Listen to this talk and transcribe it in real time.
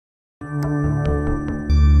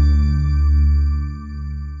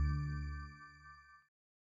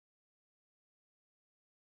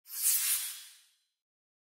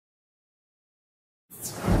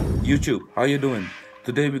YouTube, how you doing?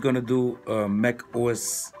 Today we're gonna do a Mac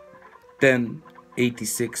OS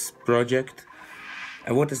X86 project.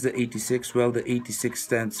 And what is the 86? Well, the 86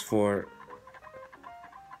 stands for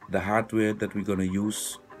the hardware that we're gonna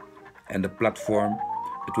use and the platform.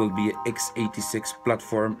 It will be an x86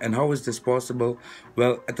 platform. And how is this possible?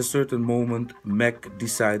 Well, at a certain moment, Mac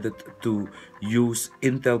decided to use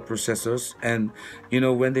Intel processors, and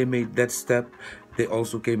when they made that step, they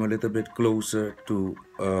also came a little bit closer to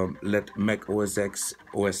let Mac OS X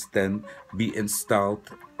OS X be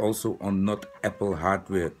installed also on not Apple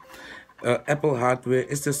hardware. Apple hardware,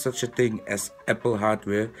 is there such a thing as Apple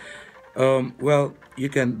hardware? Well, you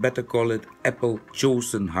can better call it Apple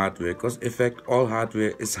chosen hardware, because in fact all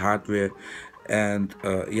hardware is hardware, and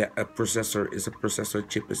yeah, a processor is a processor,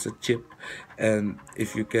 chip is a chip, and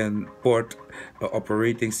if you can port an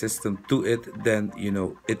operating system to it, then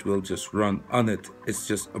it will just run on it. It's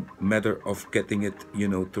just a matter of getting it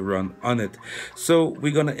to run on it. So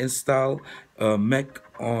we're gonna install Mac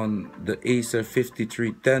on the Acer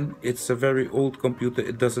 5310. It's a very old computer.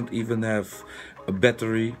 It doesn't even have a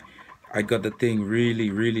battery. I got the thing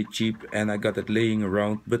really cheap, and I got it laying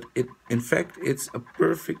around, but in fact it's a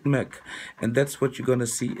perfect Mac, and that's what you're gonna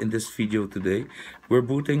see in this video today. We're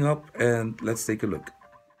booting up, and let's take a look.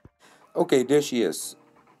 Okay, there she is.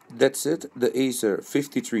 That's it, the Acer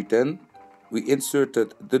 5310. We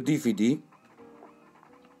inserted the DVD.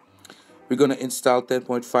 We're gonna install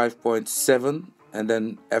 10.5.7, and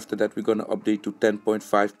then after that we're gonna update to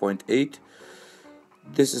 10.5.8.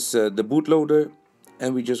 This is the bootloader,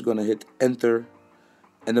 and we're just gonna hit enter,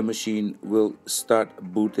 and the machine will start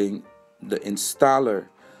booting the installer.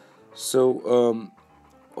 So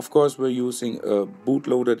of course we're using a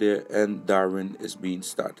bootloader there, and Darwin is being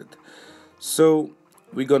started. So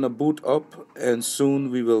we're gonna boot up, and soon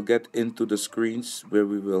we will get into the screens where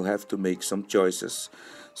we will have to make some choices.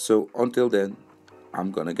 So until then, I'm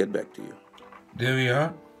gonna get back to you. There we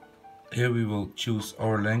are. Here we will choose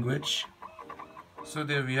our language. So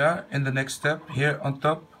there we are. In the next step, here on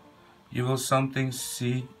top, you will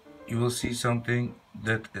see something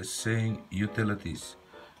that is saying utilities.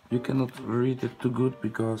 You cannot read it too good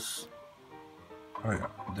because, oh yeah,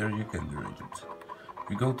 there you can read it.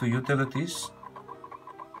 We go to utilities,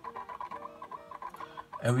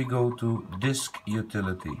 and we go to disk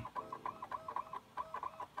utility.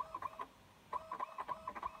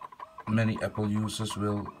 Many Apple users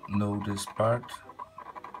will know this part.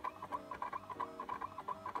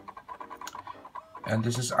 And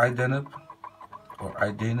this is iDENEB or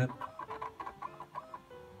iDENEB.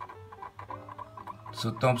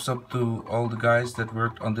 So thumbs up to all the guys that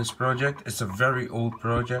worked on this project. It's a very old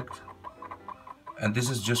project, and this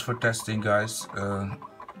is just for testing, guys.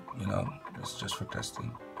 It's just for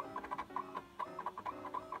testing.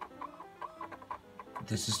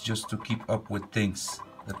 This is just to keep up with things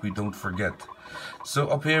that we don't forget. So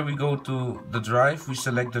up here we go to the drive, we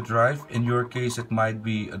select the drive. In your case it might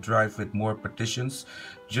be a drive with more partitions.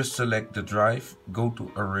 Just select the drive, go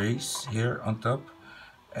to erase here on top,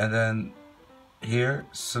 and then here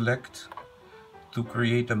select to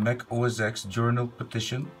create a Mac OS X journal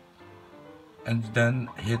partition, and then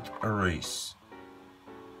hit erase.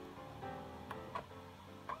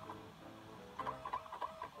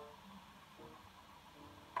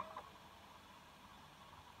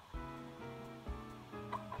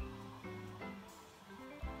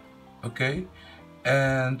 Okay,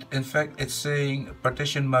 and in fact it's saying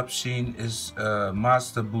partition map scene is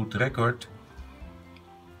master boot record,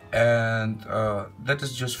 and that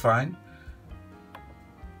is just fine.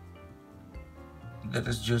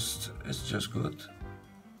 It's just good,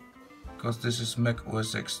 because this is Mac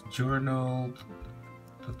OS X journal.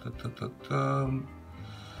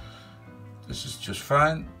 This is just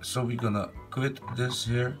fine. So we're gonna quit this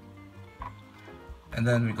here, and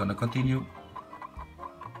then we're gonna continue.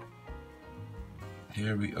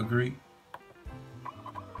 Here we agree.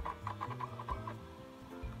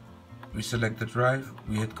 We select the drive,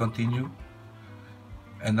 we hit continue,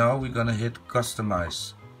 and now we're gonna hit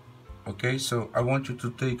customize. Okay, so I want you to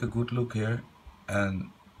take a good look here and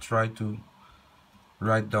try to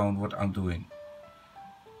write down what I'm doing.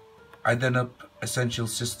 iDENEB essential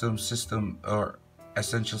system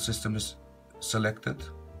is selected.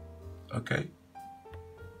 Okay,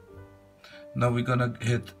 now we're gonna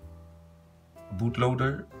hit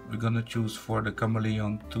bootloader. We're gonna choose for the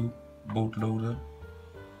Chameleon 2 bootloader.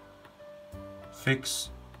 Fix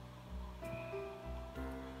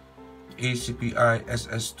ACPI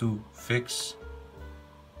SS2 fix.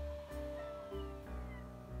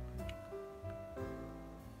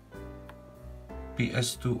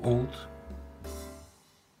 PS2 old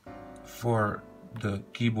for the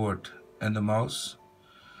keyboard and the mouse.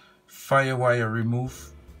 Firewire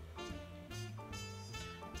remove.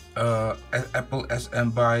 Apple SM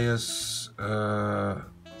BIOS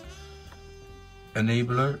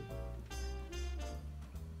enabler.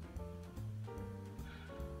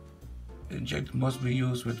 Inject must be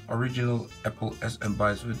used with original Apple SM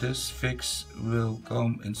BIOS. With this fix will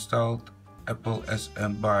come installed Apple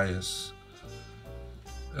SM BIOS.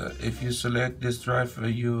 If you select this driver,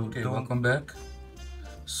 you okay, welcome back.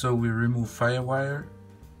 So we remove Firewire,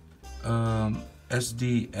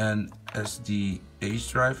 SD and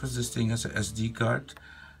SDH drivers. This thing has a SD card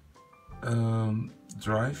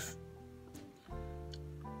drive.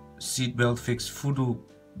 Seatbelt fix Voodoo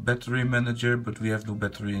battery manager, but we have no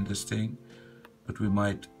battery in this thing. But we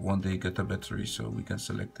might one day get a battery, so we can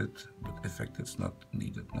select it. But in fact, it's not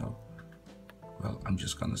needed now. Well, I'm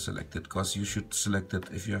just gonna select it because you should select it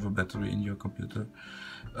if you have a battery in your computer.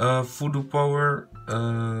 Voodoo power,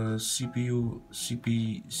 CPU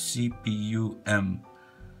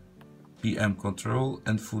PM control,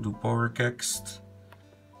 and Voodoo power kext.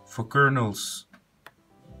 For kernels,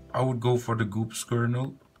 I would go for the Goops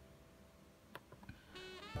kernel.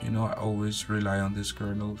 You know, I always rely on this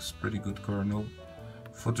kernel. It's a pretty good kernel.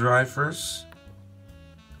 For drivers,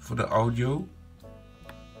 for the audio,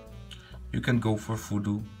 you can go for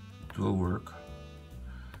Voodoo. It will work.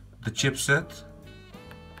 The chipset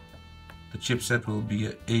will be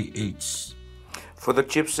a A8. For the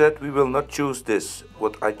chipset, we will not choose this,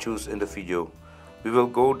 what I choose in the video. We will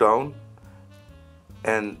go down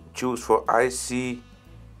and choose for IC,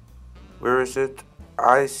 where is it?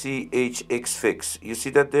 ICHX fix. You see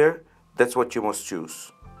that there? That's what you must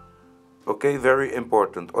choose. Okay, very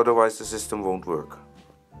important, otherwise the system won't work.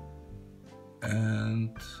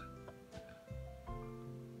 And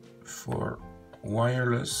for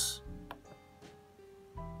wireless,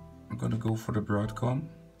 I'm gonna go for the Broadcom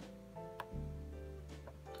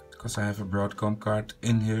because I have a Broadcom card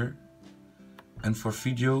in here. And for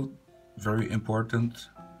video, very important,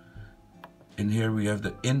 in here we have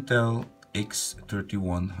the Intel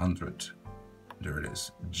X3100. There it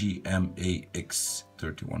is, GMA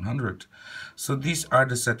X3100. So these are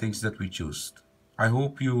the settings that we choose. I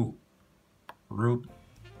hope you wrote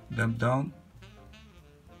them down.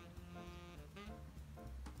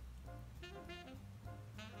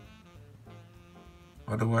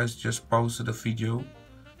 Otherwise, just pause the video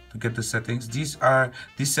to get the settings. These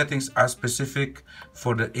settings are specific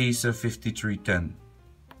for the Acer 5310.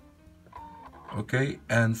 Okay,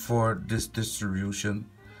 and for this distribution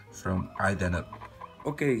from iDENEB.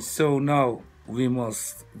 Okay, so now we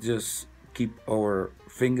must just keep our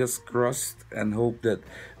fingers crossed and hope that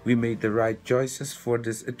we made the right choices for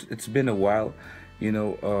this. It's been a while, you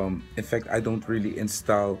know. In fact, I don't really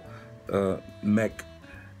install Mac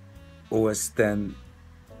OS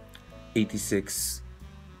X86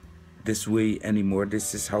 this way anymore.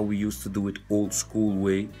 This is how we used to do it, old school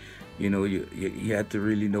way. You know, you had to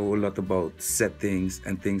really know a lot about settings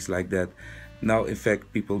and things like that. Now, in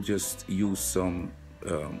fact, people just use some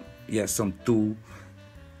tool.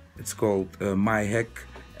 It's called MyHack,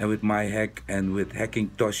 and with MyHack and with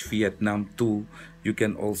Hackintosh Vietnam tool, you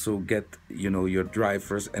can also get, you know, your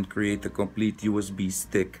drivers and create a complete USB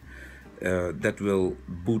stick that will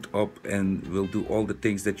boot up and will do all the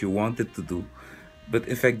things that you want it to do. But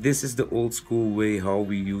in fact, this is the old school way how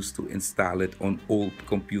we used to install it on old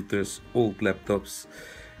computers, old laptops.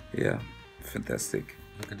 Yeah, fantastic.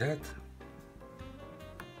 Look at that.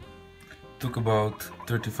 Took about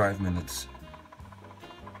 35 minutes.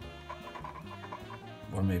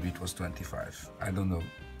 Or maybe it was 25. I don't know.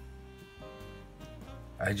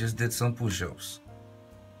 I just did some push-ups.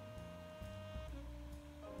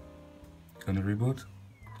 Gonna reboot.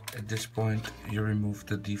 At this point, you remove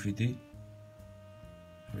the DVD.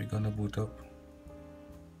 We're gonna boot up.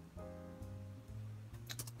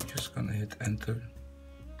 Just gonna hit enter.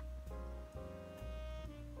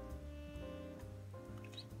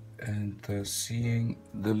 And seeing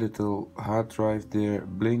the little hard drive there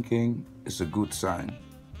blinking is a good sign.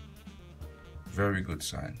 Very good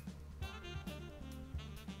sign.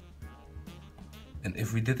 And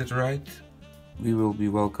if we did it right, we will be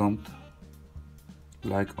welcomed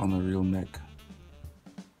like on a real Mac.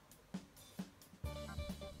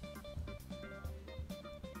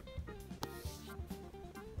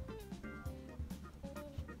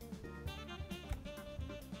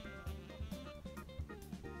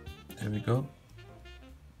 There we go.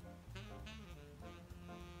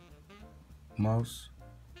 Mouse.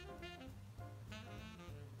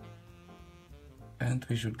 And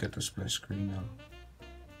we should get a splash screen now.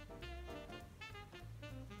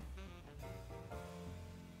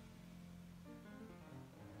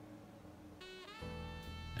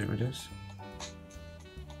 There it is.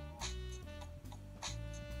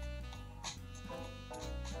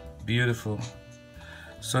 Beautiful.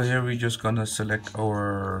 So here we're just gonna select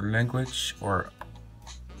our language or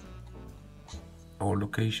our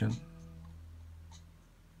location.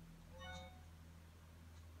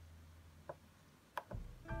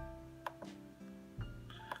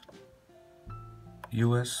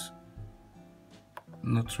 US,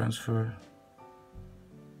 not transfer.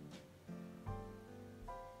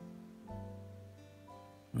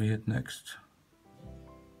 We hit next.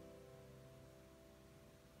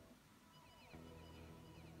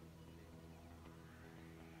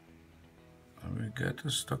 And we get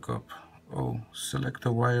stuck up. Oh, select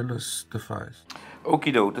a wireless device.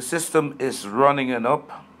 Okido, the system is running and up,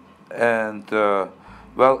 and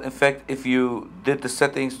well, in fact, if you did the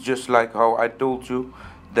settings just like how I told you,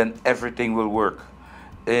 then everything will work.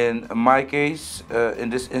 In my case, in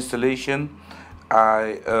this installation,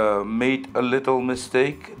 I made a little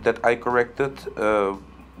mistake that I corrected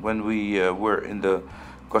when we were in the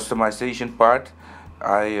customization part.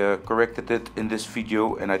 I corrected it in this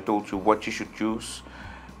video and I told you what you should choose.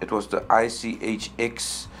 It was the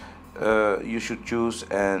ICHX you should choose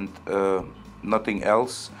and nothing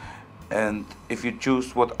else. And if you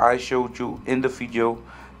choose what I showed you in the video,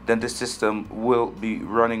 then the system will be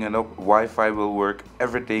running and up, Wi-Fi will work,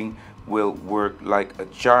 everything will work like a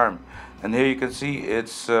charm. And here you can see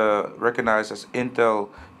it's recognized as Intel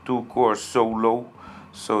 2 core Solo.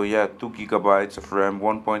 So yeah, 2 GB of RAM,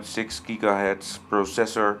 1.6 GHz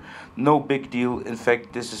processor, no big deal. In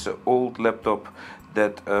fact, this is an old laptop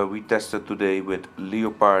that we tested today with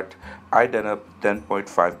LEOPARD iDENEB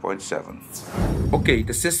 10.5.7. Okay,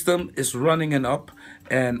 the system is running and up,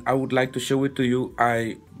 and I would like to show it to you.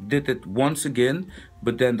 I did it once again,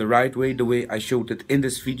 but then the right way, the way I showed it in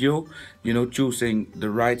this video, you know, choosing the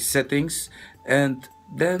right settings, and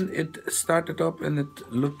then it started up and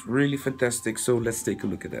it looked really fantastic. So let's take a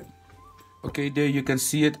look at that. Okay, there you can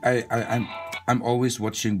see it. I'm always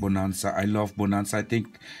watching Bonanza. I love Bonanza. I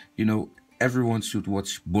think, you know, everyone should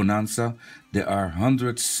watch Bonanza. There are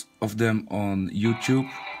hundreds of them on YouTube.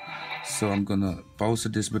 So I'm gonna pause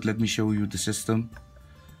this, but let me show you the system,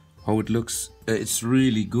 how it looks. It's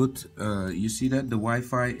really good. You see that the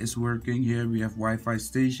Wi-Fi is working. Here we have Wi-Fi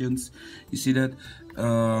stations. You see that.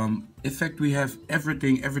 In fact, we have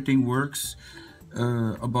everything. Everything works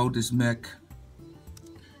about this Mac.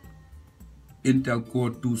 Intel Core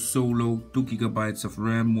 2 Solo, 2 GB of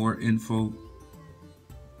RAM. More info.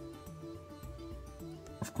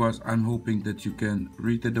 Of course, I'm hoping that you can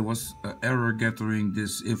read it. There was an error gathering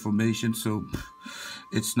this information, so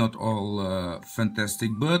it's not all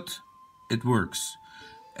fantastic, but it works.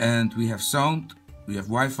 And we have sound, we have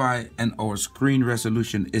Wi-Fi, and our screen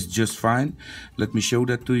resolution is just fine. Let me show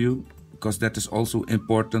that to you, because that is also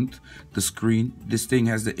important. The screen, this thing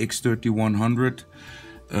has the X3100,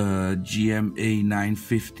 GMA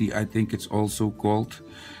 950, I think it's also called.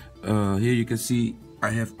 Here you can see I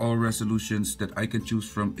have all resolutions that I can choose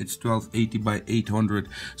from. It's 1280 by 800.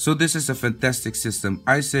 So this is a fantastic system.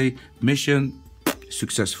 I say mission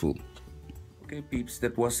successful. Okay peeps,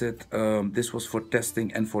 that was it. This was for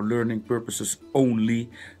testing and for learning purposes only.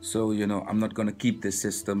 So, you know, I'm not gonna keep this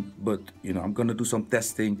system, but, you know, I'm gonna do some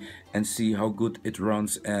testing and see how good it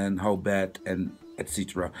runs and how bad and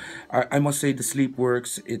etc. I must say the sleep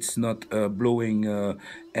works. It's not blowing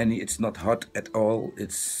it's not hot at all.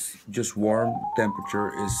 It's just warm.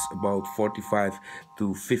 Temperature is about 45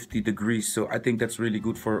 to 50 degrees. So I think that's really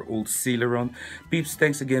good for old Celeron. Peeps,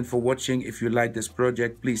 thanks again for watching. If you like this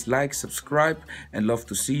project, please like, subscribe, and love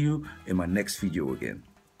to see you in my next video again.